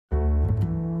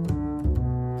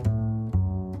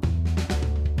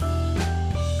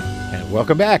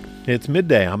Welcome back. It's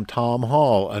midday. I'm Tom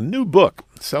Hall. A new book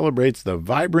celebrates the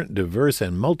vibrant, diverse,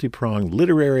 and multi-pronged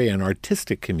literary and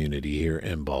artistic community here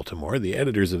in Baltimore. The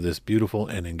editors of this beautiful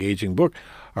and engaging book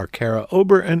are Kara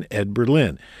Ober and Ed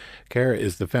Berlin. Kara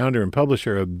is the founder and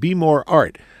publisher of Be More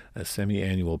Art, a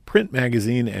semi-annual print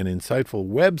magazine and insightful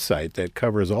website that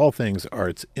covers all things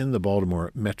arts in the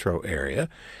Baltimore metro area.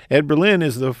 Ed Berlin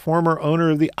is the former owner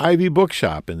of the Ivy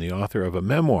Bookshop and the author of a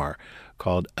memoir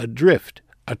called Adrift,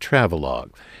 a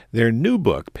travelogue. Their new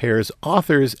book pairs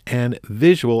authors and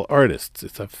visual artists.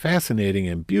 It's a fascinating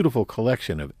and beautiful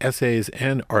collection of essays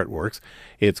and artworks.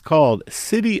 It's called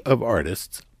City of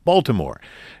Artists, Baltimore.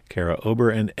 Kara Ober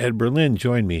and Ed Berlin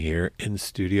join me here in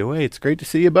Studio A. It's great to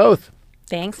see you both.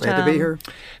 Thanks, Tom. Glad to be here.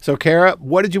 So, Kara,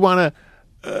 what did you want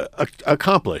to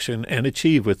accomplish and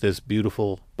achieve with this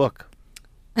beautiful book?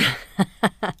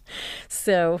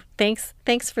 So thanks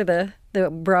for the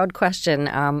broad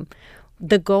question.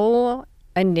 The goal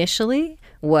initially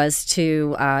was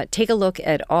to take a look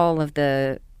at all of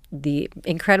the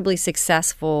incredibly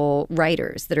successful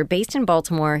writers that are based in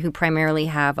Baltimore who primarily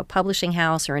have a publishing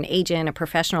house or an agent, a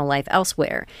professional life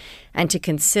elsewhere, and to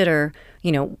consider,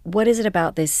 what is it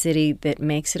about this city that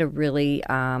makes it a really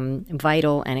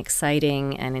vital and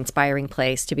exciting and inspiring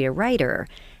place to be a writer.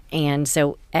 And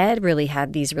so Ed really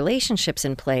had these relationships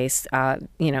in place,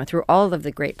 through all of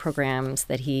the great programs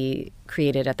that he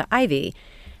created at the Ivy.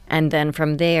 And then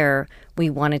from there, we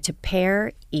wanted to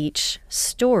pair each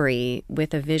story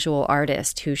with a visual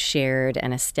artist who shared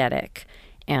an aesthetic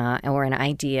or an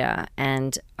idea.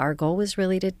 And our goal was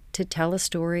really to tell a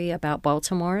story about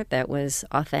Baltimore that was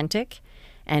authentic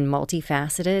and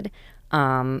multifaceted,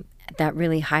 that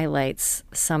really highlights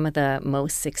some of the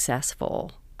most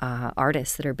successful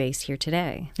artists that are based here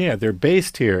today. Yeah, they're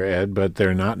based here, Ed, but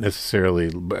they're not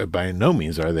necessarily, by no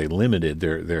means are they limited.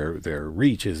 Their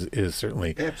reach is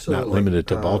certainly Absolutely. Not limited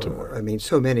to Baltimore.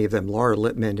 So many of them, Laura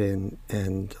Lippman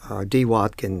and Dee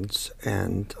Watkins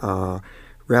and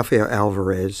Rafael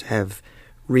Alvarez, have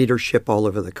readership all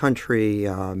over the country.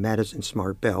 Madison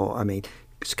Smart Bell.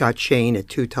 Scott Shane, a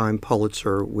two-time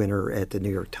Pulitzer winner at the New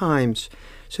York Times.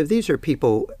 So these are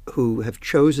people who have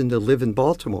chosen to live in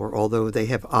Baltimore, although they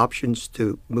have options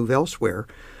to move elsewhere.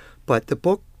 But the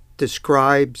book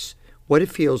describes what it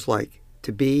feels like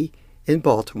to be in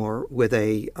Baltimore with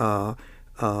an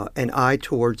eye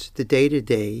towards the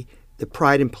day-to-day, the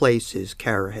pride in places,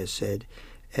 Kara has said,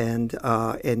 and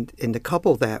to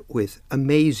couple that with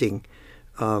amazing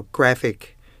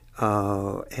graphic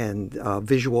and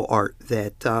visual art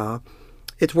that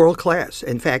it's world class.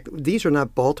 In fact, these are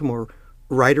not Baltimore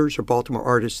writers or Baltimore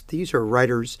artists. These are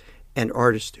writers and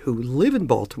artists who live in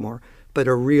Baltimore, but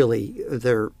are really,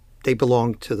 they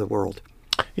belong to the world.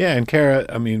 Yeah, and Kara,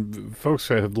 folks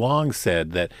have long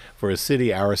said that for a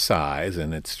city our size,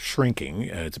 and it's shrinking,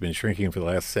 it's been shrinking for the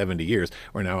last 70 years,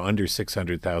 we're now under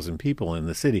 600,000 people in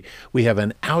the city, we have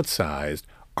an outsized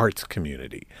arts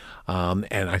community.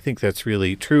 And I think that's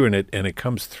really true, and it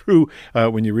comes through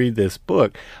when you read this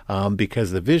book,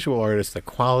 because the visual artists, the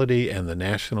quality and the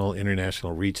national,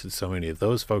 international reach that so many of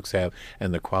those folks have,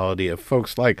 and the quality of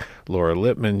folks like Laura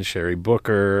Lippman, Sherry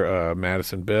Booker,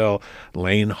 Madison Bell,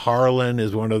 Lane Harlan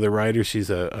is one of the writers. She's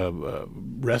a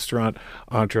restaurant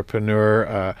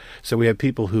entrepreneur. So we have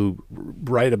people who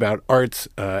write about arts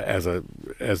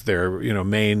as their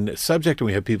main subject, and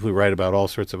we have people who write about all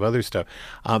sorts of other stuff.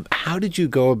 How did you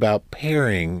go about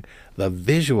pairing the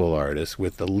visual artists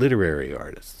with the literary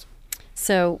artists?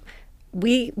 So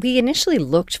we initially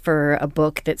looked for a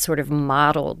book that sort of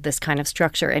modeled this kind of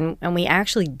structure, and we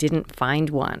actually didn't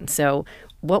find one. So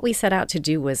what we set out to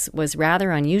do was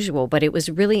rather unusual, but it was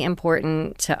really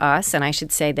important to us. And I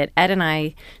should say that Ed and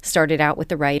I started out with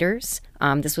the writers.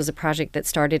 This was a project that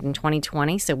started in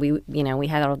 2020. So we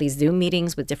had all these Zoom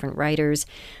meetings with different writers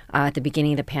at the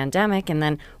beginning of the pandemic. And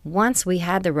then once we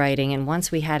had the writing and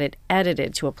once we had it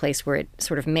edited to a place where it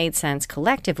sort of made sense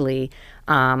collectively,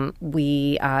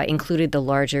 we included the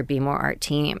larger Be More Art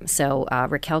team. So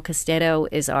Raquel Castedo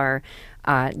is our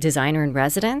designer in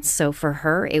residence. So for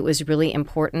her, it was really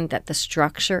important that the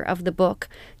structure of the book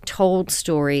told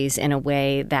stories in a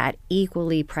way that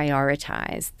equally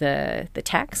prioritized the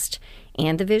text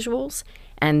and the visuals.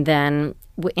 And then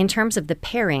in terms of the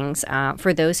pairings,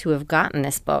 for those who have gotten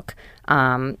this book,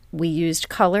 we used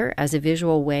color as a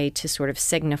visual way to sort of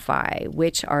signify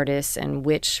which artists and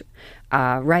which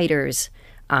writers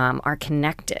are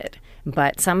connected.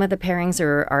 But some of the pairings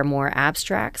are more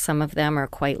abstract. Some of them are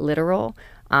quite literal.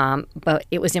 But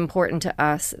it was important to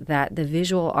us that the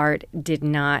visual art did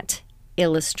not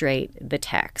illustrate the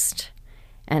text.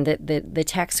 and that the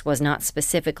text was not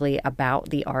specifically about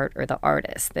the art or the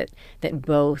artist, that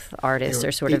both artists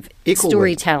are sort of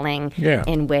storytelling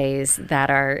in ways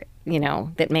that are,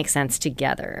 that make sense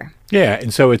together. Yeah,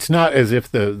 and so it's not as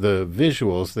if the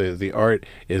visuals, the art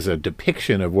is a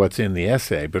depiction of what's in the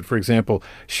essay. But for example,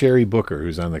 Sherry Booker,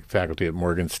 who's on the faculty at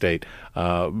Morgan State,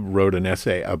 wrote an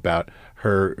essay about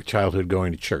her childhood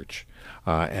going to church.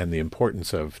 And the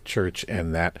importance of church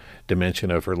and that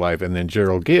dimension of her life. And then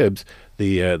Gerald Gibbs,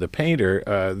 the painter,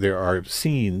 there are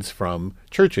scenes from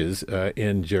churches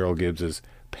in Gerald Gibbs's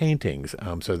paintings,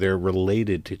 so they're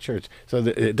related to church. So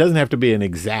it doesn't have to be an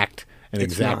exact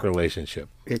relationship.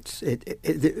 It's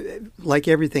like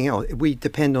everything else. We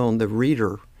depend on the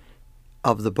reader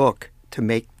of the book to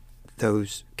make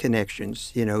those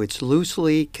connections. It's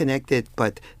loosely connected,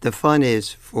 but the fun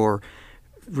is for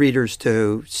readers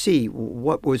to see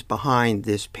what was behind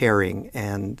this pairing.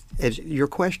 And as your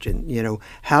question,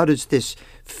 how does this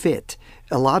fit?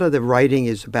 A lot of the writing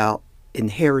is about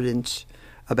inheritance,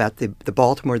 about the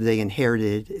Baltimore they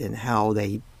inherited and how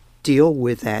they deal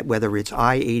with that, whether it's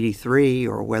I-83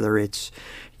 or whether it's,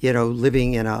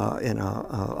 living in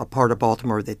a part of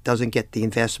Baltimore that doesn't get the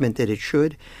investment that it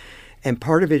should. And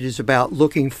part of it is about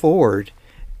looking forward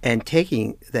and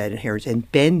taking that inheritance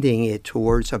and bending it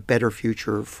towards a better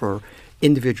future for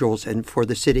individuals and for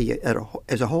the city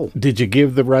as a whole. Did you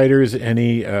give the writers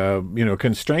any,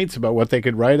 constraints about what they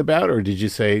could write about, or did you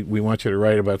say, we want you to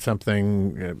write about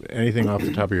something, anything off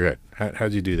the top of your head? How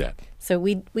did you do that? So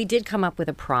we did come up with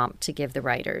a prompt to give the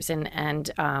writers,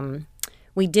 and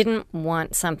we didn't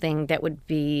want something that would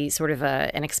be sort of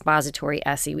an expository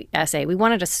essay. We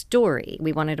wanted a story.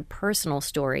 We wanted a personal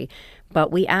story,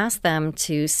 but we asked them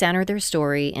to center their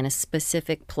story in a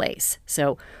specific place.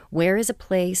 So where is a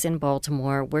place in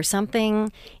Baltimore where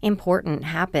something important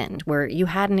happened, where you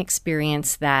had an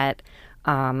experience that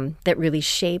that really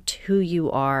shaped who you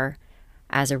are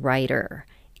as a writer?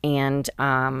 And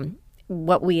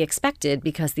what we expected,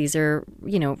 because these are,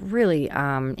 really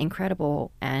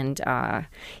incredible and,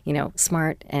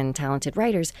 smart and talented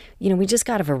writers, we just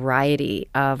got a variety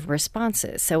of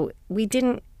responses. So we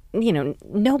didn't,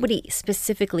 nobody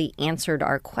specifically answered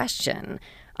our question.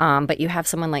 But you have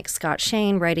someone like Scott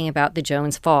Shane writing about the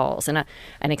Jones Falls and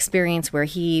an experience where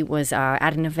he was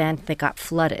at an event that got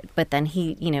flooded. But then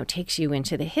he, takes you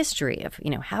into the history of,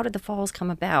 how did the falls come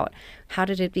about? How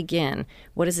did it begin?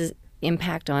 What is its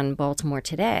impact on Baltimore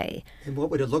today? And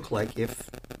what would it look like if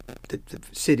the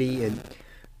city and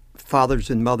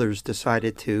fathers and mothers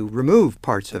decided to remove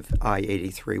parts of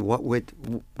I-83? What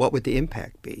would the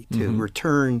impact be to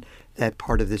return that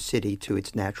part of the city to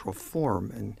its natural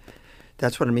form? And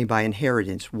that's what I mean by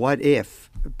inheritance. What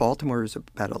if? Baltimore is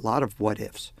about a lot of what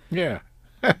ifs. Yeah.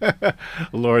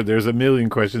 Lord, there's a million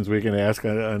questions we can ask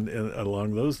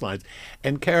along those lines.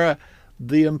 And Kara,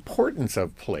 the importance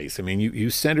of place. I mean, you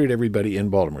centered everybody in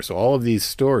Baltimore. So all of these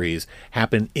stories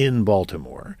happen in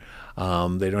Baltimore.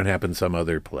 They don't happen some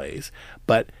other place.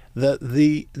 But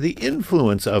the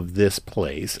influence of this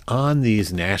place on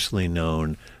these nationally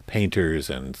known painters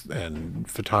and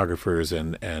photographers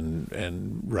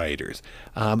and writers,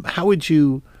 how would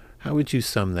you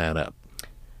sum that up?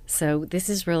 So this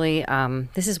is really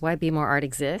this is why Be More Art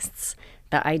exists.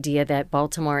 The idea that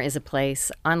Baltimore is a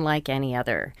place unlike any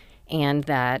other. And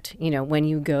that, when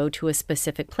you go to a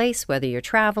specific place, whether you're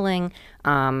traveling,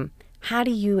 how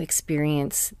do you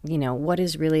experience, what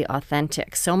is really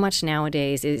authentic? So much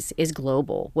nowadays is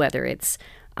global, whether it's,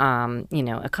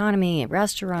 economy,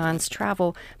 restaurants,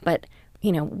 travel. But,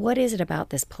 what is it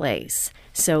about this place?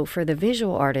 So for the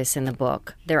visual artists in the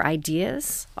book, their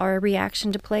ideas are a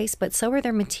reaction to place, but so are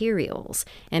their materials.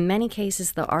 In many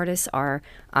cases, the artists are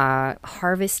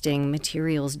harvesting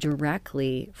materials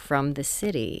directly from the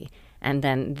city, and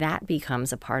then that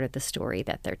becomes a part of the story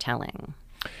that they're telling.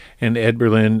 And Ed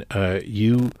Berlin,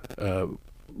 you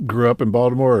grew up in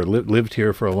Baltimore or lived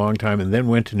here for a long time and then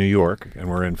went to New York and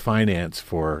were in finance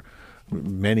for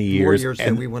many years. More years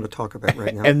than we want to talk about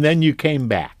right now. And then you came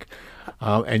back.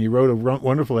 And you wrote a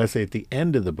wonderful essay at the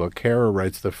end of the book. Kara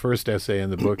writes the first essay in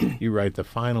the book. You write the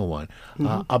final one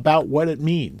about what it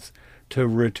means to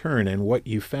return and what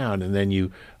you found. And then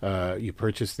you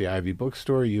purchased the Ivy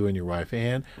Bookstore, you and your wife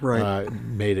Anne,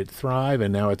 made it thrive,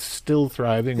 and now it's still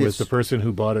thriving with the person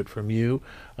who bought it from you.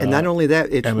 And not only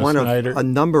that, it's Emma one Snyder. of a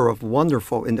number of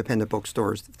wonderful independent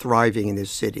bookstores thriving in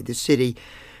this city. This city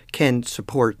can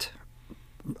support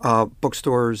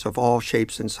bookstores of all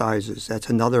shapes and sizes. That's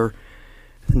another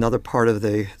part of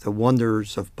the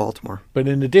wonders of Baltimore. But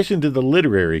in addition to the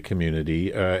literary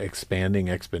community expanding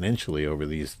exponentially over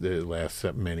the last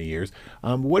many years,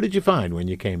 what did you find when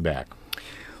you came back?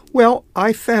 Well,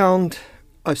 I found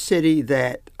a city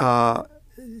that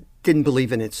didn't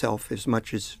believe in itself as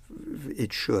much as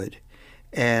it should.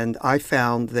 And I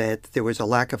found that there was a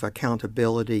lack of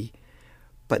accountability,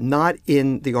 but not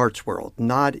in the arts world,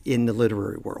 not in the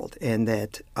literary world, and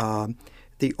that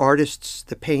the artists,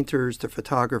 the painters, the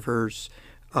photographers,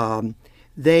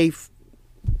 they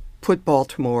put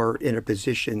Baltimore in a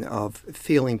position of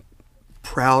feeling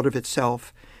proud of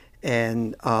itself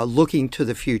and looking to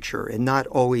the future and not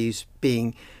always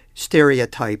being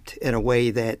stereotyped in a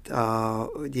way that,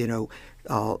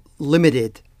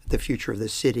 limited the future of the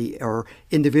city or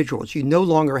individuals. You no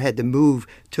longer had to move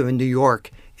to New York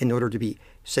in order to be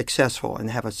successful and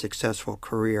have a successful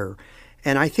career.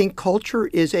 And I think culture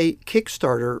is a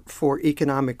kickstarter for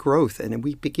economic growth, and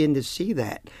we begin to see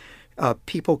that.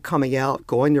 People coming out,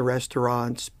 going to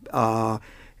restaurants,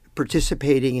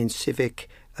 participating in civic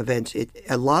events.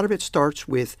 A lot of it starts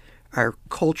with our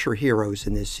culture heroes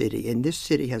in this city, and this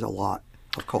city has a lot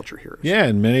of culture heroes. Yeah,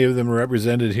 and many of them are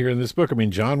represented here in this book. I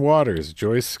mean, John Waters,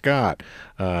 Joyce Scott,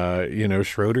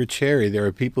 Schroeder Cherry. There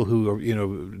are people who are,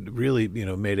 really,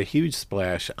 made a huge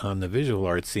splash on the visual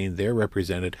art scene. They're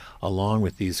represented along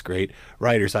with these great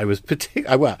writers. I was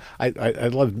I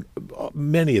loved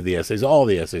many of the essays, all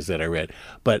the essays that I read.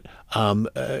 But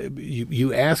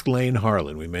you asked Lane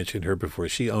Harlan. We mentioned her before.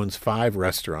 She owns 5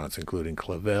 restaurants, including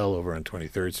Clavel over on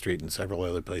 23rd Street and several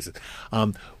other places.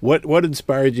 What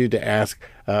inspired you to ask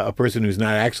a person who's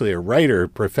not actually a writer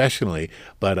professionally,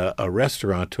 but a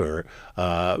restaurateur,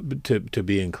 to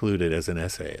be included as an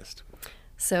essayist?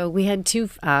 So we had 2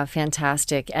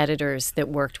 fantastic editors that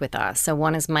worked with us. So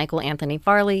one is Michael Anthony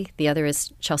Farley, the other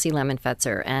is Chelsea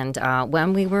Lemon-Fetzer. And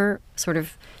when we were sort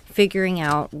of figuring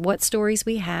out what stories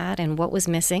we had and what was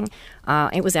missing,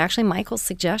 it was actually Michael's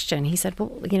suggestion. He said, well,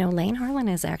 Lane Harlan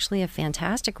is actually a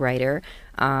fantastic writer.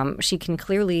 She can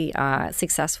clearly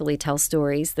successfully tell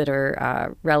stories that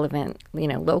are relevant,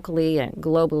 locally and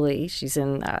globally. She's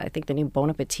in, I think, the new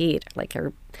Bon Appetit, like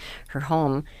her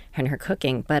home and her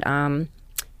cooking. But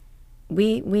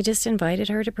we just invited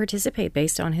her to participate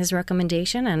based on his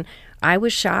recommendation, and I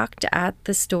was shocked at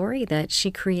the story that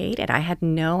she created. I had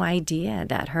no idea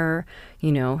that her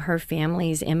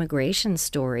family's immigration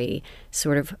story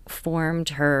sort of formed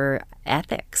her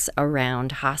ethics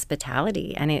around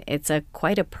hospitality, and it's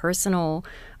quite a personal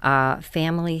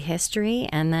family history,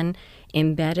 and then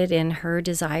embedded in her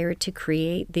desire to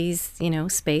create these,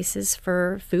 spaces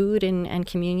for food and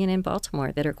communion in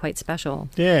Baltimore that are quite special.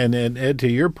 Yeah, and Ed, to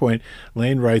your point,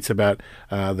 Lane writes about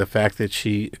the fact that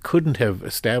she couldn't have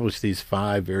established these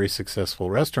 5 very successful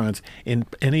restaurants in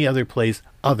any other place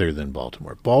other than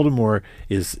Baltimore. Baltimore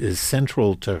is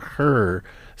central to her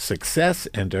success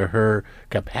and to her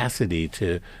capacity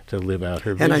to live out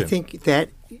her vision. And I think that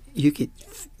you could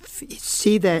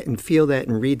see that and feel that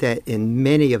and read that in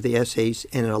many of the essays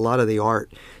and in a lot of the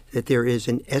art, that there is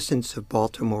an essence of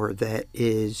Baltimore that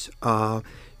is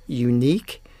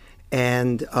unique.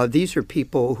 And these are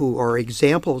people who are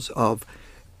examples of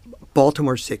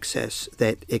Baltimore's success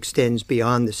that extends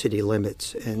beyond the city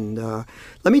limits. And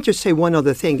let me just say one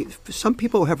other thing. Some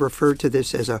people have referred to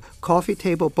this as a coffee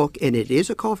table book, and it is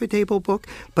a coffee table book,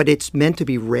 but it's meant to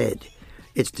be read.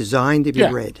 It's designed to be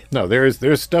read. No,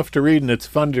 there's stuff to read, and it's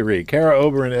fun to read. Kara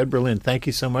Ober and Ed Berlin, thank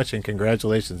you so much, and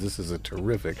congratulations. This is a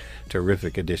terrific,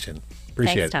 terrific edition.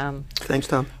 Appreciate it. Tom. Thanks,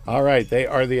 Tom. All right. They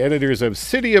are the editors of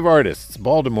City of Artists,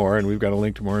 Baltimore, and we've got a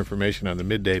link to more information on the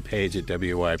midday page at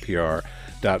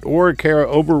WYPR.org.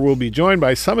 Kara Ober will be joined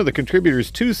by some of the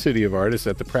contributors to City of Artists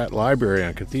at the Pratt Library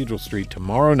on Cathedral Street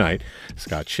tomorrow night.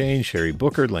 Scott Shane, Sherry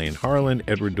Booker, Lane Harlan,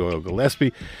 Edward Doyle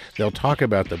Gillespie. They'll talk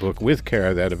about the book with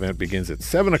Kara. That event begins at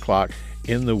 7 o'clock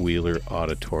in the Wheeler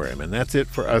Auditorium. And that's it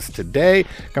for us today.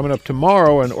 Coming up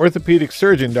tomorrow, an orthopedic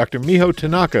surgeon, Dr. Miho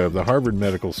Tanaka of the Harvard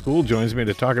Medical School, joins me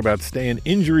to talk about staying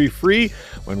injury-free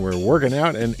when we're working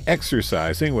out and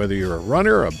exercising, whether you're a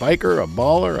runner, a biker, a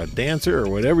baller, a dancer, or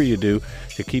whatever you do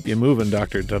to keep you moving.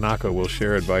 Dr. Tanaka will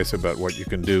share advice about what you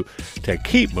can do to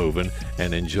keep moving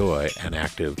and enjoy an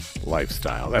active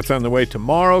lifestyle. That's on the way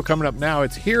tomorrow. Coming up now,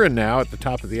 it's Here and Now at the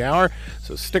top of the hour.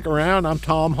 So stick around. I'm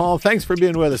Tom Hall. Thanks for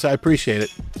being with us. I appreciate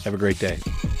it. Have a great day.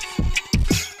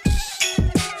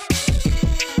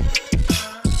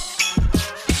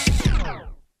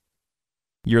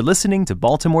 You're listening to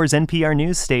Baltimore's NPR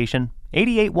news station,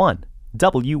 88.1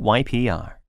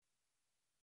 WYPR.